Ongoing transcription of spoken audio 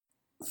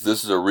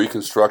This is a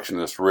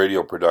Reconstructionist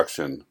radio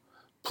production.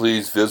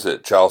 Please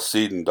visit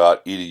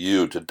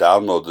chalcedon.edu to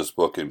download this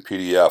book in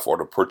PDF or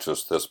to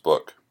purchase this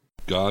book.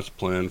 God's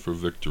Plan for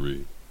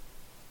Victory.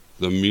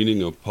 The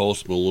Meaning of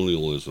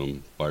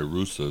Postmillennialism by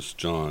Rusas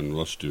John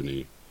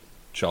Rushdoony.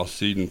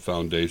 Chalcedon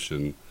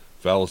Foundation,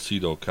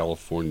 Vallecito,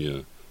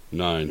 California,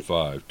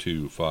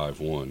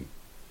 95251.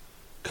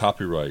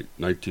 Copyright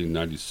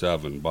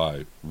 1997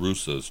 by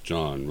Rusas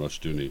John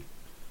Rushdoony.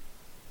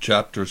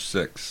 Chapter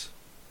 6.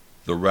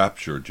 The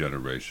Rapture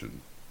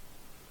Generation.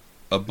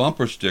 A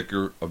bumper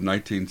sticker of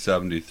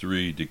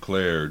 1973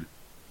 declared,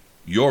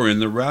 "You're in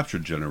the Rapture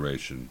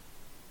Generation."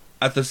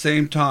 At the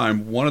same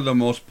time, one of the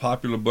most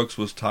popular books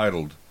was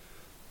titled,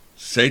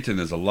 "Satan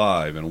is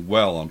Alive and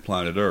Well on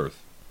Planet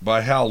Earth,"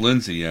 by Hal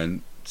Lindsey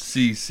and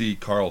C.C.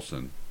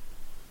 Carlson.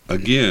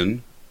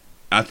 Again,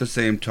 at the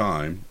same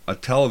time, a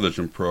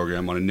television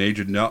program on a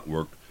major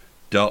network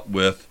dealt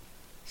with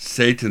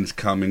Satan's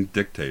Coming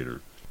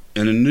Dictator,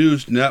 and a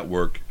news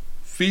network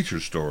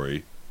feature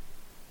story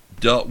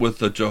dealt with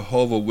the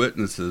Jehovah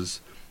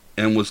Witnesses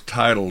and was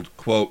titled,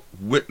 quote,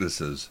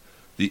 "Witnesses,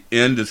 the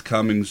end is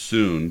coming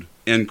soon,"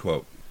 end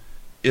quote.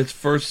 Its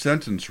first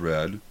sentence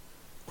read,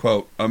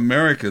 quote,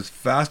 "America's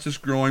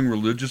fastest growing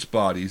religious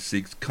body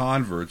seeks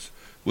converts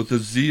with a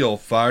zeal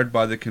fired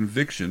by the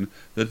conviction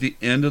that the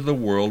end of the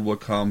world will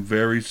come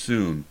very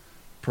soon,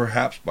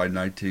 perhaps by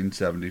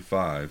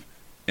 1975,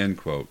 end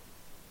quote.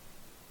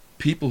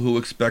 People who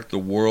expect the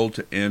world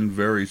to end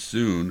very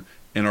soon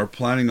and are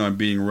planning on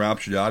being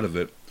raptured out of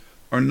it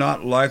are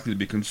not likely to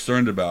be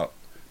concerned about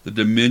the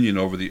dominion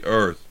over the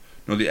earth,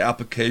 nor the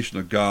application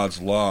of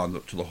God's law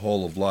to the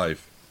whole of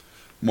life.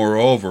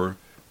 Moreover,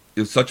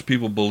 if such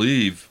people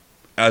believe,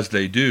 as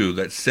they do,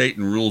 that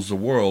Satan rules the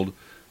world,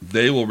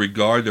 they will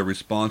regard their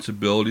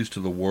responsibilities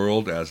to the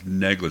world as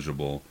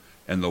negligible,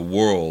 and the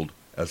world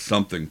as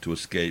something to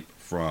escape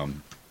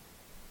from.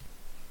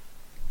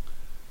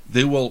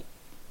 They will,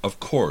 of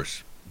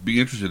course, be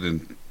interested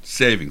in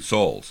saving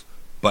souls,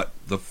 but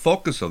the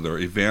focus of their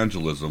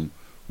evangelism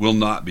will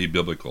not be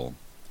biblical.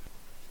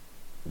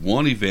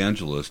 One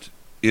evangelist,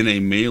 in a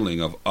mailing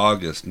of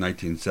August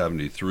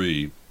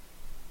 1973,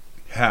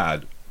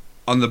 had,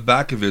 on the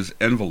back of his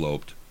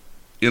envelope,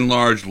 in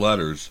large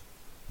letters,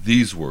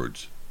 these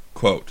words,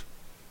 quote,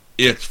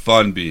 "It's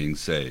fun being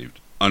saved,"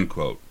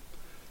 unquote.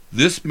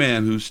 This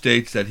man, who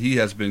states that he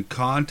has been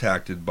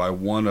contacted by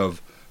one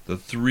of the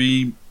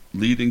 3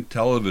 leading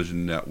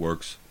television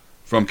networks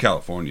from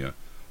California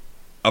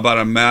about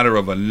a matter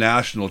of a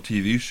national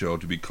TV show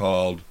to be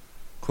called,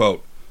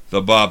 quote,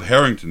 "The Bob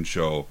Harrington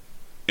Show,"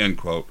 end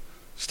quote,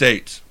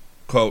 states,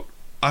 quote,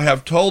 "I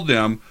have told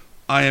them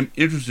I am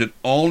interested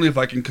only if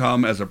I can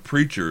come as a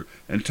preacher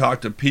and talk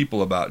to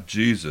people about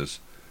Jesus.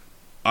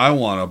 I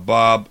want a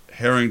Bob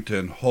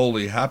Harrington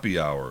Holy Happy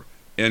Hour,"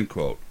 end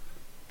quote.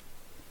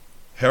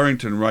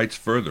 Harrington writes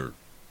further,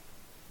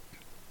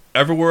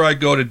 "Everywhere I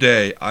go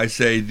today, I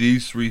say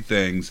these 3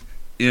 things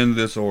in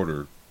this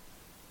order.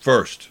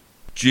 First,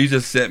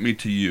 Jesus sent me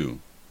to you.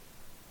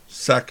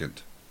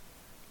 Second,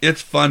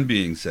 it's fun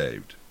being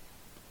saved.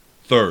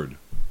 Third,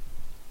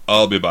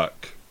 I'll be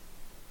back."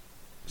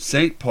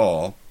 St.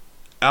 Paul,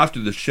 after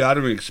the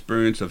shattering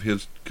experience of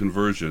his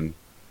conversion,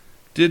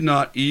 did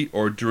not eat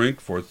or drink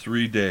for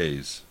 3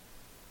 days.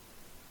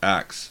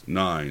 Acts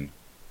 9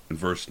 and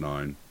verse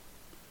 9.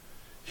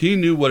 He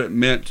knew what it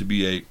meant to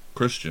be a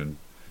Christian,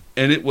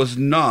 and it was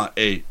not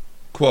a,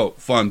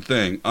 quote, "fun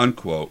thing,"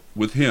 unquote,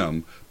 with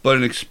him, but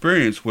an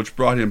experience which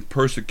brought him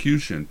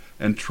persecution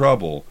and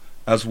trouble,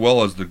 as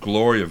well as the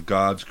glory of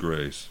God's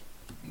grace.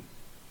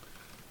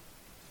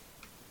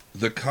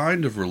 The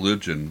kind of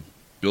religion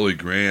Billy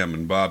Graham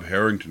and Bob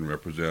Harrington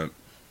represent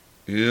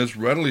is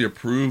readily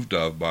approved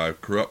of by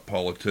corrupt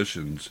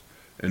politicians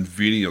and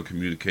venal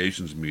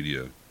communications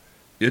media.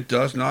 It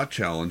does not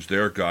challenge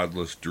their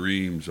godless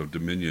dreams of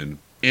dominion,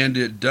 and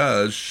it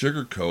does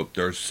sugarcoat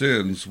their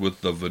sins with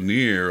the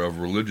veneer of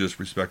religious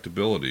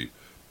respectability,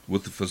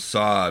 with the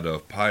facade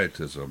of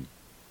pietism.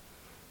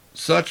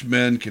 Such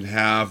men can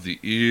have the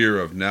ear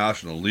of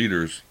national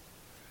leaders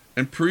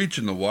and preach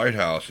in the White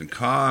House and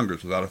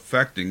Congress without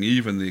affecting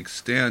even the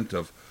extent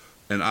of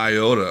an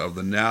iota of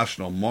the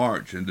national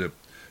march into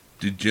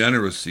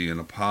degeneracy and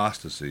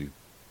apostasy.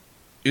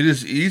 It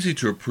is easy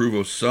to approve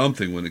of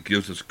something when it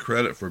gives us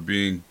credit for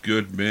being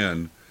good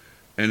men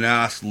and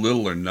asks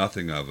little or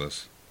nothing of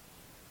us.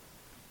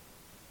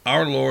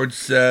 Our Lord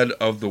said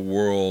of the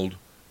world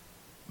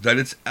that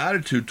its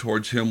attitude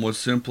towards him was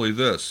simply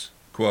this,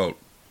 quote,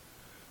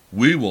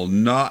 "We will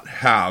not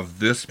have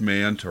this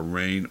man to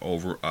reign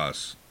over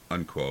us,"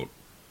 unquote.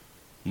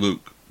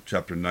 Luke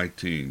chapter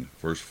 19,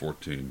 verse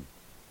 14.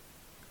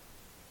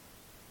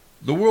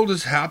 The world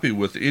is happy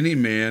with any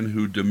man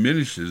who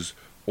diminishes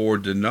or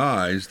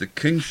denies the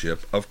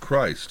kingship of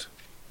Christ.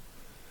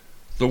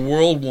 The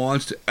world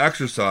wants to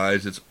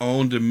exercise its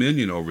own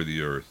dominion over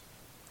the earth,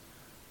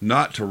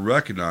 not to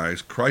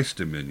recognize Christ's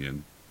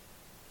dominion.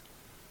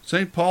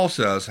 St. Paul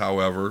says,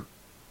 however,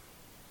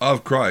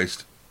 of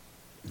Christ,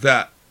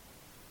 that,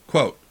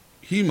 quote,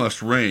 "He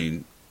must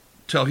reign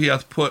till he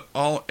hath put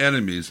all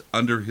enemies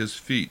under his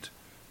feet.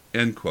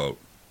 End quote.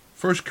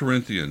 1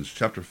 Corinthians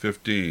chapter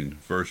 15,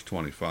 verse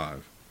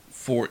 25.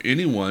 For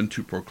anyone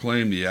to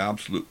proclaim the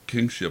absolute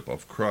kingship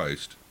of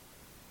Christ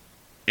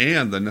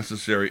and the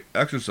necessary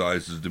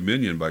exercise of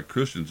dominion by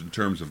Christians in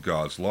terms of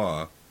God's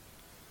law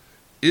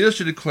is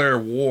to declare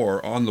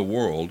war on the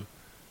world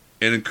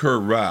and incur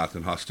wrath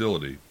and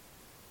hostility.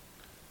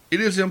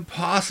 It is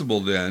impossible,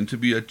 then, to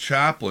be a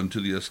chaplain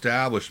to the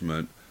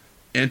establishment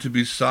and to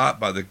be sought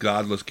by the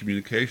godless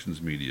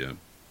communications media.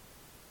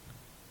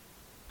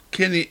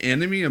 Can the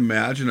enemy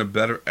imagine a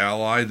better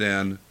ally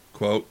than,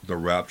 quote, the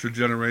rapture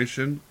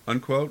generation,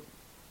 unquote?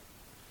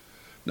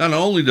 Not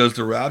only does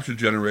the rapture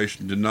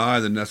generation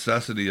deny the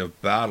necessity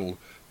of battle,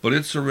 but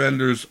it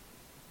surrenders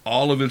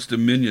all of its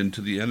dominion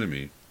to the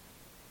enemy.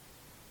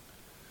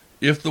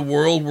 If the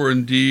world were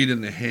indeed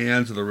in the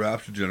hands of the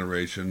rapture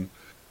generation,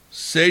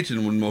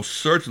 Satan would most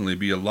certainly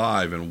be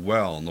alive and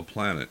well on the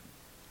planet.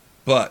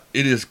 But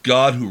it is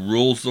God who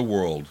rules the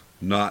world,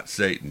 not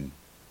Satan.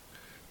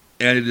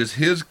 And it is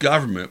his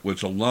government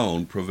which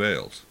alone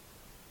prevails.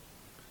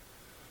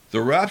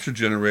 The rapture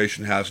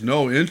generation has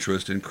no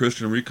interest in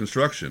Christian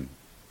reconstruction,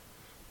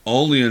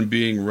 only in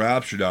being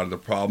raptured out of the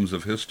problems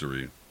of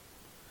history.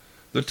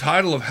 The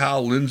title of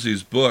Hal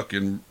Lindsey's book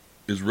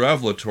is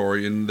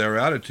revelatory in their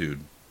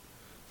attitude: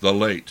 The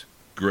Late,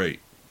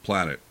 Great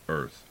Planet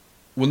Earth.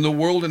 When the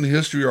world and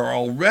history are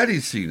already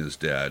seen as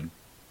dead,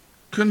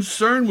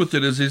 concern with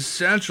it is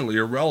essentially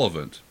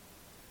irrelevant.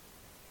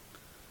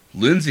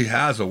 Lindsey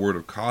has a word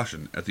of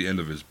caution at the end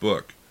of his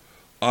book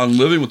on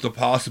living with the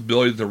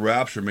possibility that the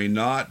rapture may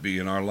not be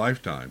in our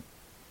lifetime.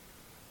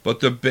 But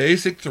the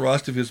basic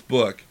thrust of his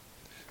book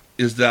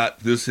is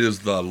that this is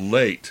the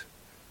late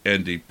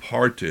and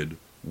departed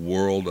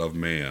world of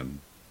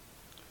man,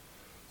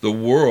 the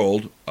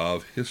world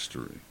of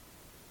history.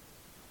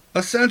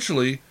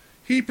 Essentially,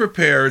 he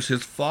prepares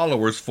his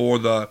followers for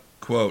the,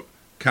 quote,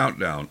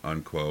 countdown,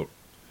 unquote,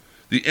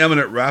 the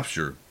imminent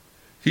rapture.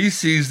 He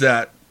sees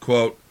that,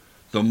 quote,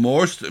 the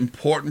most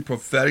important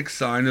prophetic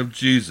sign of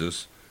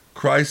Jesus,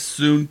 Christ's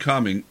soon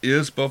coming,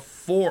 is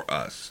before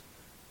us,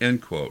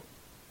 end quote.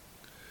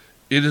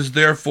 It is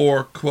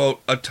therefore,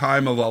 quote, a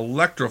time of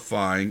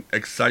electrifying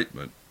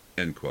excitement,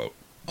 end quote.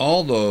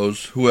 All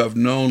those who have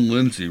known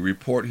Lindsey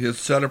report his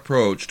set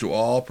approach to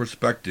all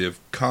prospective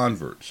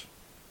converts.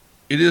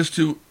 It is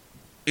to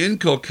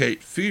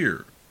inculcate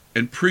fear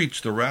and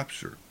preach the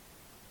rapture.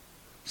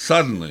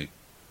 Suddenly,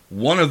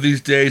 one of these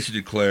days, he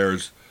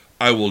declares,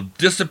 I will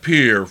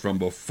disappear from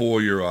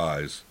before your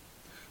eyes.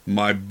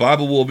 My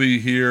Bible will be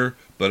here,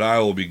 but I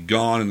will be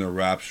gone in the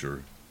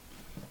rapture.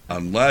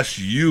 Unless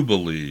you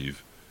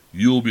believe,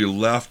 you will be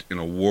left in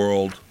a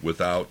world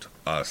without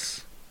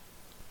us.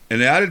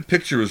 An added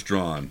picture is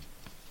drawn.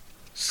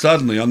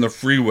 Suddenly, on the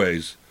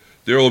freeways,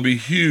 there will be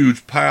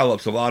huge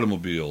pileups of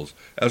automobiles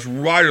as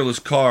riderless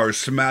cars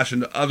smash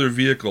into other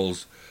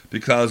vehicles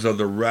because of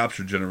the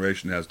rapture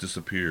generation has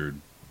disappeared.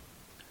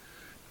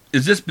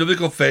 Is this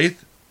biblical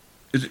faith?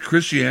 Is it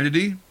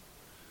Christianity?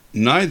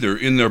 Neither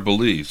in their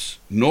beliefs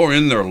nor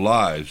in their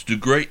lives do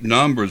great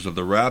numbers of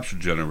the rapture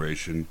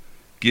generation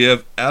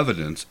give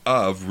evidence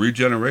of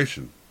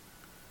regeneration.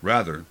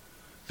 Rather,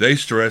 they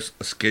stress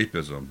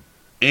escapism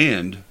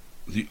and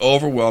the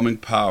overwhelming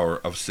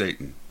power of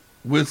Satan.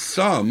 With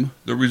some,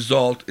 the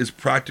result is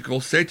practical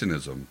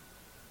Satanism,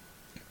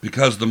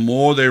 because the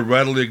more they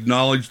readily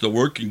acknowledge the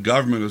working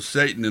government of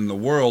Satan in the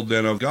world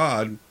than of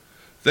God,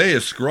 they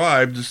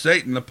ascribe to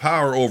Satan the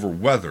power over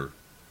weather,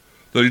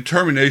 the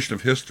determination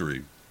of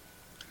history,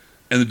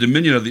 and the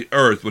dominion of the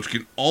earth, which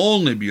can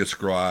only be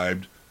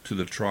ascribed to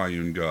the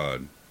triune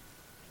God.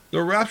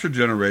 The rapture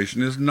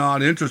generation is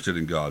not interested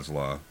in God's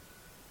law,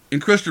 in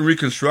Christian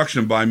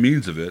reconstruction by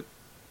means of it,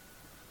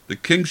 the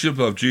kingship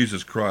of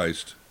Jesus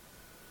Christ,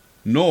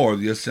 nor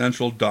the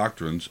essential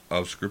doctrines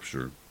of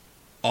Scripture.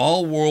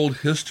 All world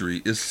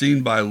history is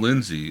seen by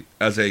Lindsey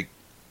as a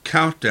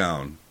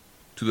countdown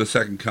to the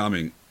second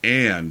coming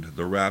and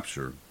the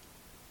rapture.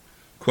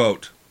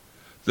 Quote,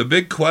 the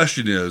big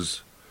question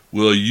is,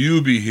 will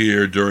you be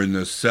here during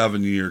this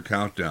 7-year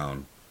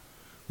countdown?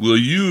 Will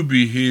you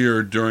be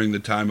here during the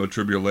time of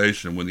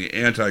tribulation when the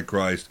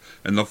Antichrist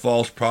and the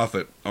false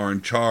prophet are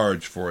in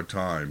charge for a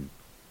time?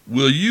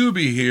 Will you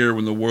be here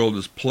when the world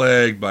is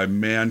plagued by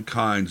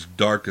mankind's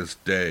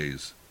darkest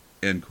days?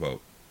 End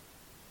quote.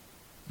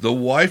 The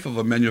wife of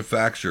a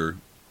manufacturer,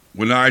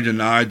 when I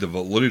denied the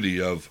validity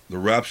of the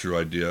rapture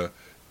idea,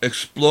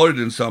 exploded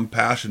in some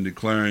passion,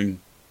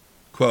 declaring,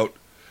 quote,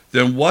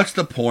 then what's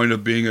the point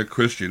of being a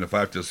Christian if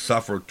I have to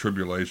suffer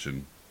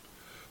tribulation?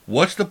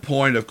 What's the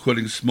point of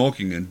quitting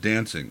smoking and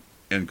dancing?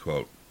 End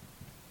quote.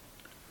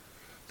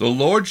 The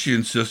Lord, she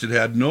insisted,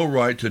 had no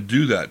right to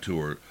do that to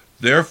her.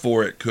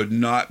 Therefore, it could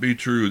not be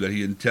true that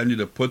he intended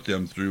to put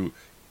them through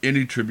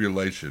any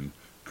tribulation,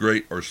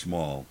 great or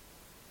small.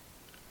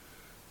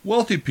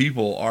 Wealthy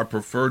people are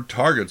preferred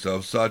targets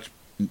of such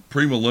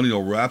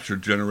premillennial rapture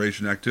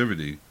generation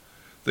activity.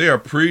 They are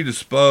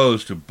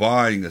predisposed to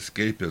buying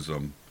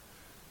escapism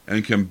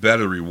and can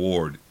better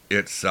reward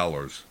its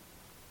sellers.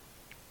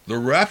 The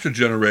rapture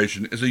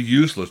generation is a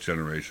useless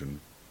generation.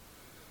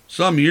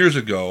 Some years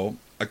ago,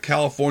 a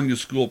California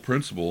school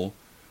principal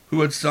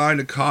who had signed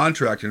a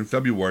contract in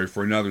February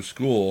for another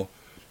school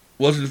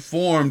was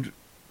informed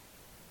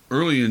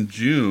early in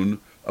June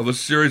of a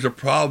series of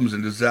problems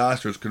and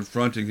disasters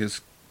confronting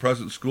his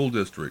present school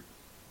district.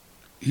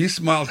 He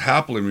smiled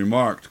happily and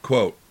remarked,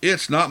 quote,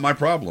 "It's not my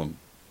problem.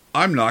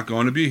 I'm not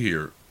going to be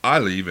here. I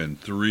leave in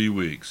 3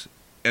 weeks."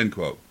 End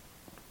quote.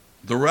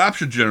 The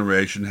rapture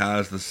generation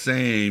has the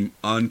same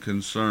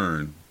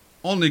unconcern,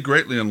 only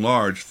greatly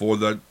enlarged for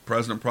the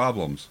present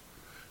problems.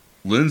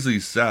 Lindsay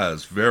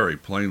says very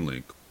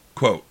plainly,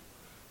 quote,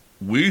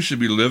 "We should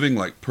be living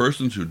like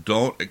persons who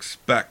don't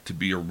expect to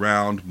be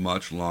around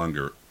much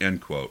longer."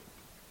 End quote.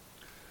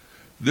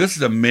 This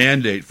is a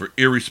mandate for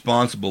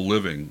irresponsible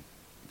living,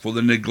 for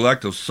the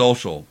neglect of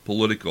social,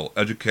 political,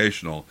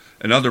 educational,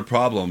 and other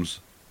problems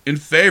in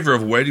favor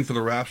of waiting for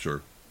the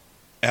rapture.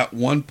 At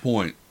one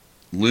point,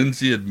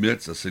 Lindsay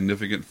admits a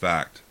significant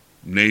fact,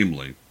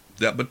 namely,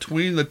 that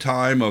between the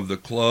time of the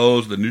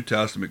close of the New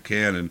Testament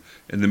canon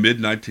in the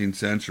mid-19th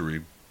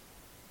century,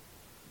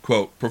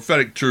 quote,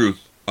 prophetic truth,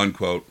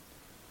 unquote,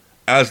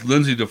 as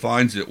Lindsay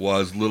defines it,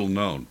 was little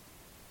known.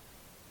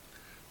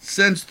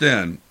 Since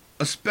then,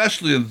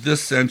 especially in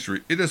this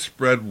century, it has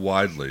spread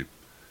widely,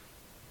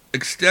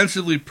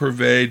 extensively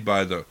pervaded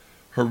by the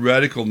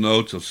heretical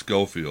notes of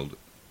Scofield.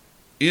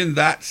 In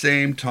that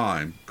same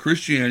time,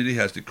 Christianity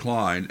has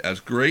declined as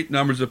great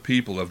numbers of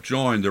people have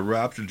joined the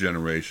rapture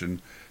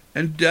generation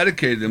and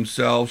dedicated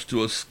themselves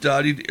to a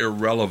studied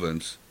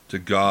irrelevance to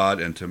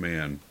God and to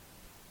man.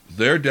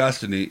 Their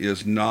destiny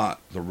is not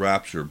the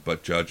rapture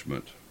but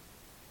judgment.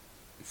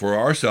 For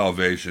our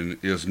salvation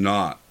is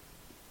not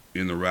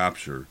in the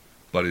rapture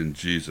but in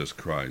Jesus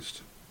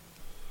Christ.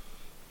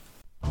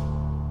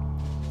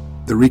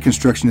 The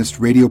Reconstructionist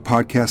Radio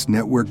Podcast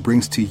Network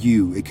brings to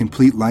you a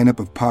complete lineup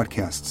of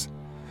podcasts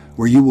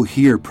where you will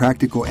hear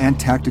practical and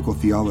tactical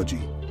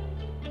theology.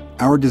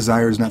 Our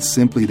desire is not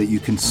simply that you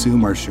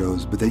consume our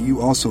shows, but that you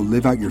also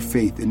live out your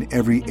faith in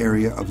every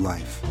area of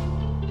life.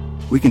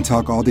 We can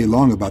talk all day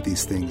long about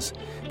these things,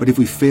 but if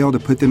we fail to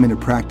put them into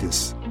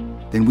practice,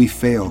 then we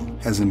fail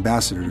as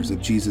ambassadors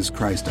of Jesus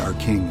Christ our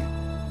King.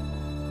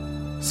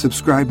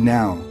 Subscribe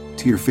now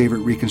to your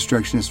favorite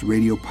Reconstructionist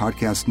Radio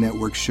Podcast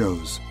Network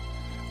shows,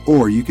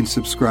 or you can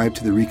subscribe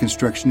to the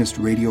Reconstructionist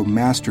Radio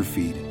Master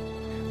Feed,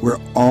 where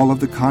all of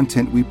the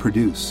content we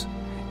produce,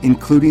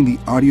 including the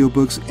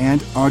audiobooks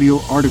and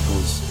audio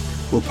articles,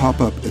 will pop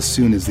up as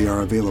soon as they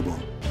are available.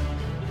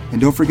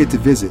 And don't forget to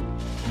visit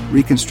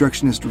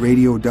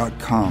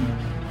reconstructionistradio.com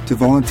to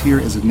volunteer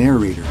as a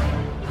narrator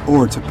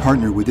or to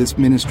partner with this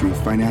ministry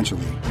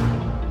financially.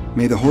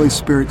 May the Holy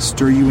Spirit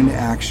stir you into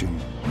action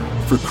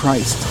for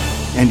Christ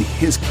and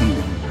His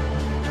kingdom